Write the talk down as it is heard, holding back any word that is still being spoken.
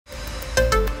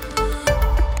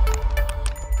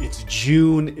It's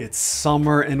June, it's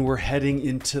summer, and we're heading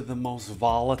into the most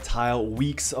volatile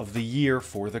weeks of the year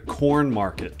for the corn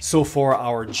market. So for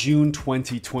our June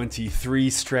 2023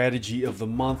 strategy of the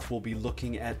month, we'll be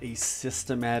looking at a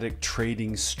systematic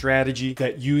trading strategy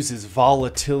that uses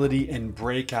volatility and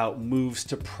breakout moves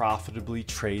to profitably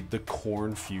trade the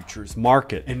corn futures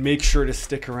market. And make sure to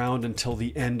stick around until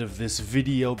the end of this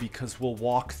video because we'll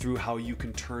walk through how you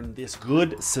can turn this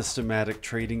good systematic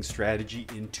trading strategy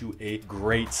into a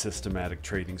great systematic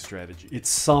trading strategy. It's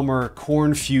summer,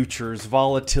 corn futures,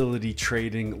 volatility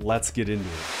trading. Let's get into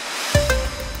it.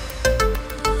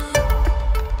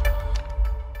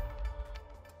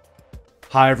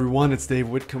 Hi everyone, it's Dave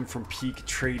Whitcomb from Peak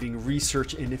Trading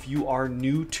Research, and if you are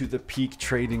new to the Peak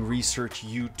Trading Research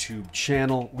YouTube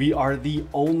channel, we are the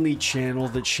only channel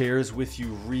that shares with you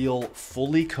real,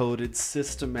 fully coded,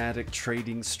 systematic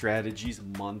trading strategies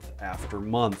month after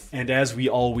month. And as we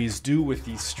always do with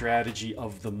these strategy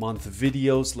of the month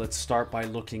videos, let's start by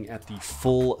looking at the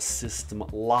full system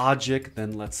logic,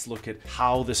 then let's look at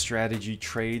how the strategy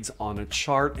trades on a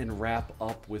chart and wrap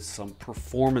up with some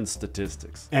performance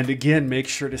statistics. And again, make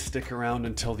sure to stick around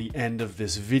until the end of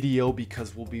this video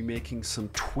because we'll be making some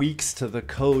tweaks to the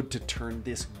code to turn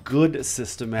this good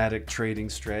systematic trading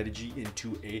strategy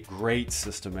into a great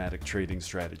systematic trading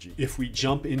strategy. If we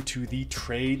jump into the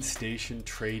TradeStation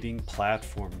trading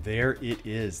platform, there it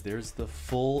is. There's the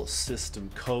full system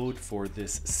code for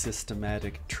this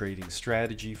systematic trading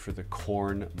strategy for the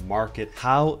corn market.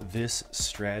 How this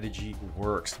strategy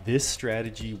works. This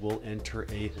strategy will enter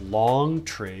a long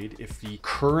trade if the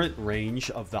current range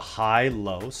of the high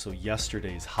low, so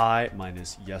yesterday's high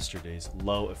minus yesterday's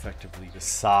low, effectively the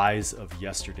size of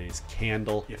yesterday's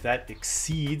candle, if that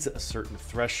exceeds a certain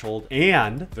threshold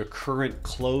and the current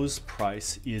close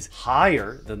price is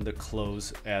higher than the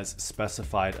close as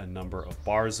specified a number of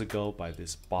bars ago by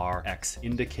this bar X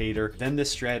indicator, then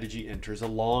this strategy enters a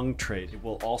long trade. It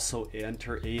will also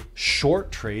enter a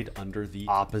short trade under the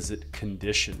opposite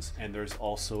conditions, and there's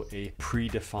also a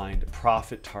predefined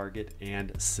profit target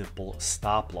and simple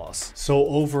stop loss. So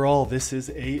overall, this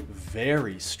is a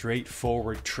very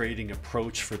straightforward trading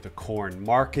approach for the corn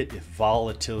market. If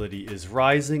volatility is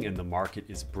rising and the market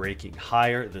is breaking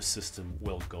higher, the system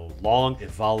will go long.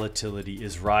 If volatility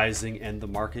is rising and the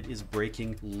market is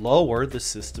breaking lower, the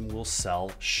system will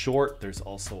sell short. There's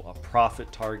also a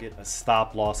profit target, a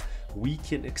stop loss. We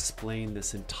can explain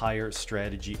this entire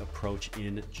strategy approach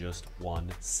in just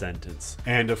one sentence.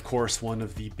 And of course, one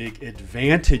of the big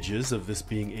advantages of this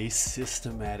being a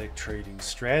systematic trading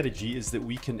strategy is that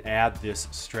we can add this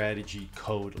strategy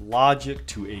code logic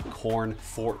to a corn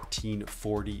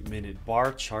 1440-minute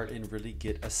bar chart and really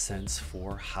get a sense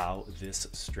for how this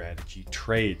strategy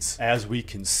trades. As we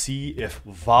can see, if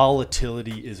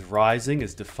volatility is rising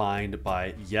as defined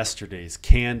by yesterday's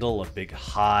candle, a big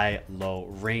high-low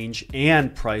range,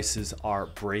 and prices are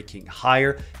breaking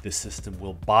higher, the system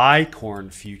will buy corn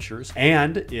futures.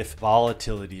 And if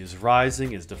volatility is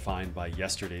rising as defined by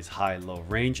yesterday's high-low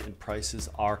range and prices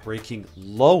are breaking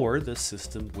lower, the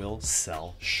system will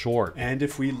sell short. And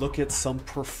if we look at some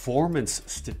performance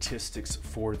statistics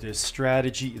for this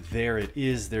strategy, there it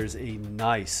is. There's a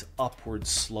nice upward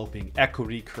sloping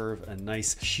equity curve, a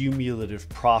nice cumulative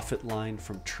profit line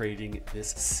from trading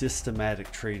this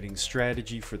systematic trading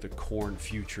strategy for the corn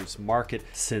futures market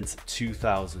since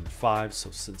 2005, so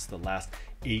since the last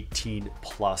 18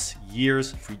 plus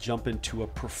years. If we jump into a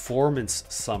performance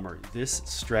summary, this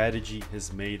strategy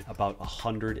has made about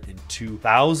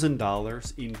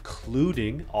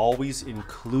 $102,000, always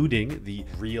including the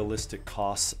realistic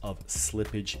costs of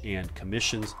slippage and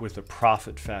commissions, with a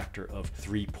profit factor of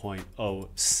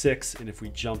 3.06. And if we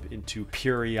jump into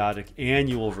periodic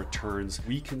annual returns,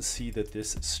 we can see that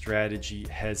this strategy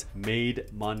has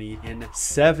made money in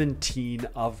 17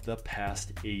 of the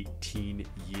past 18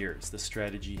 years. The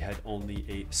strategy had only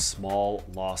a small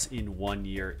loss in 1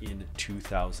 year in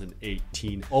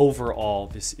 2018. Overall,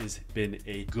 this has been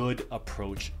a good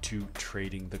approach to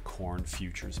trading the corn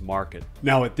futures market.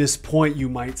 Now, at this point, you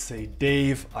might say,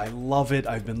 Dave, I love it.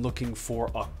 I've been looking for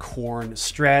a corn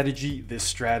strategy. This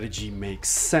strategy makes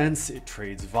sense. It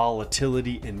trades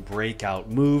volatility and breakout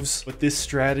moves, but this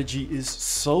strategy is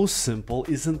so simple.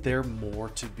 Isn't there more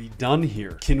to be done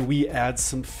here? Can we add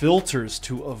some filters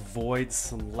to avoid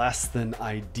some less than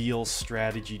ideal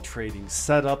strategy trading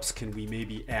setups? Can we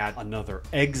maybe add another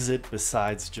exit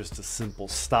besides just a simple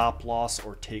stop loss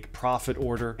or take profit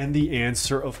order? And the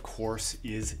answer, of course,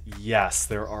 is yes.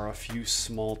 There are a few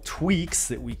small tweaks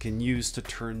that we can use to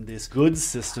turn this good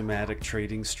systematic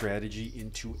trading strategy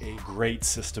into a great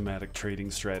systematic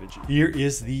trading strategy. Here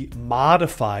is the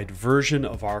modified version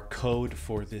of our code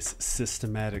for this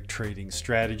systematic trading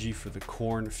strategy for the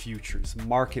corn futures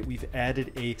market. We've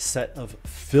added a set of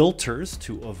filters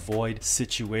to avoid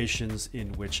situations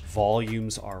in which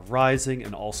volumes are rising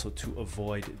and also to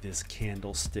avoid this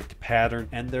candlestick pattern.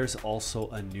 And there's also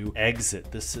a new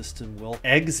exit. The system will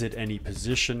exit any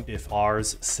position if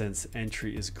R's since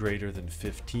entry is greater than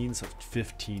 15, so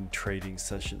 15 trading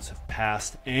sessions have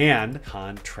passed, and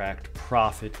contract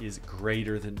profit is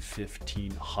greater than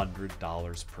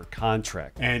 $1,500 per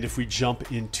contract. And if we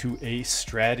jump into a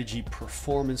strategy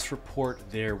performance report,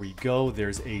 there we go.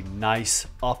 There's a nice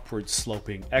upward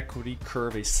sloping equity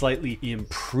curve, a slightly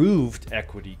improved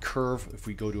equity curve. If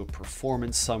we go to a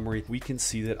performance summary, we can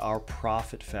see that our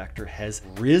profit factor has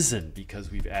risen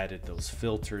because we've added those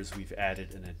filters. We've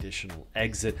added an additional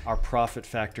exit. Our profit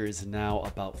factor is now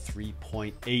about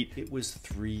 3.8. It was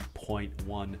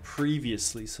 3.1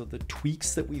 previously. So the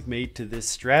tweaks that we've made to this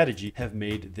strategy have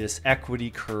made this equity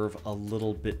curve a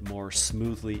little bit more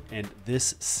smoothly, and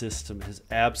this system has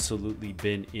absolutely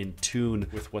been in tune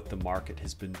with what the market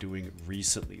has been doing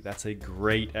recently. That's a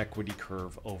great equity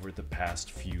curve over the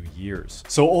past few years.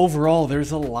 So overall,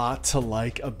 there's a lot to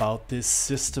like about this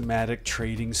systematic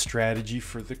trading strategy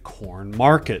for the corn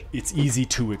market. It's easy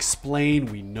to explain.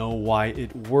 We know why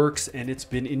it works, and it's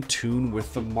been in tune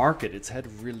with the market. It's had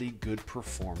really good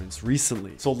performance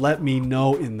recently. So let me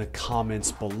know in the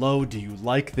comments below, do you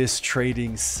like this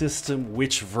trading system?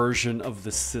 Which version of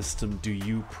the system do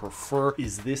you prefer?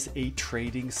 Is this a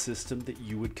trading system that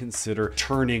you would consider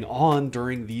turning on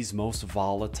during these most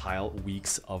volatile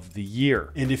weeks of the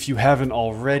year? And if you haven't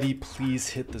already, please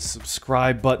hit the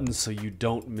subscribe button so you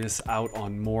don't miss out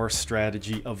on more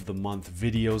strategy of the month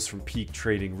videos from Peak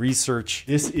Trading Research.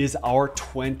 This is our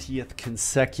 20th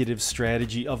consecutive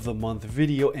strategy of the month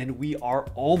video, and we are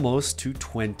almost to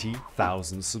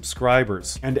 20,000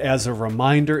 subscribers. And as a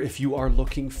reminder, if you are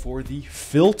looking for the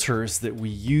filters that we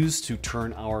use to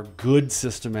turn our good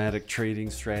systematic trading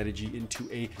strategy into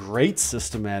a great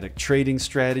systematic trading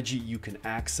strategy, you can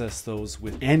access those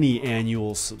with any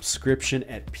annual subscription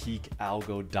at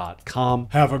peakalgo.com.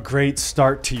 Have a great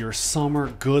start to your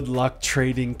summer. Good luck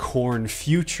trading corn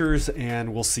futures,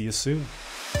 and we'll see you soon.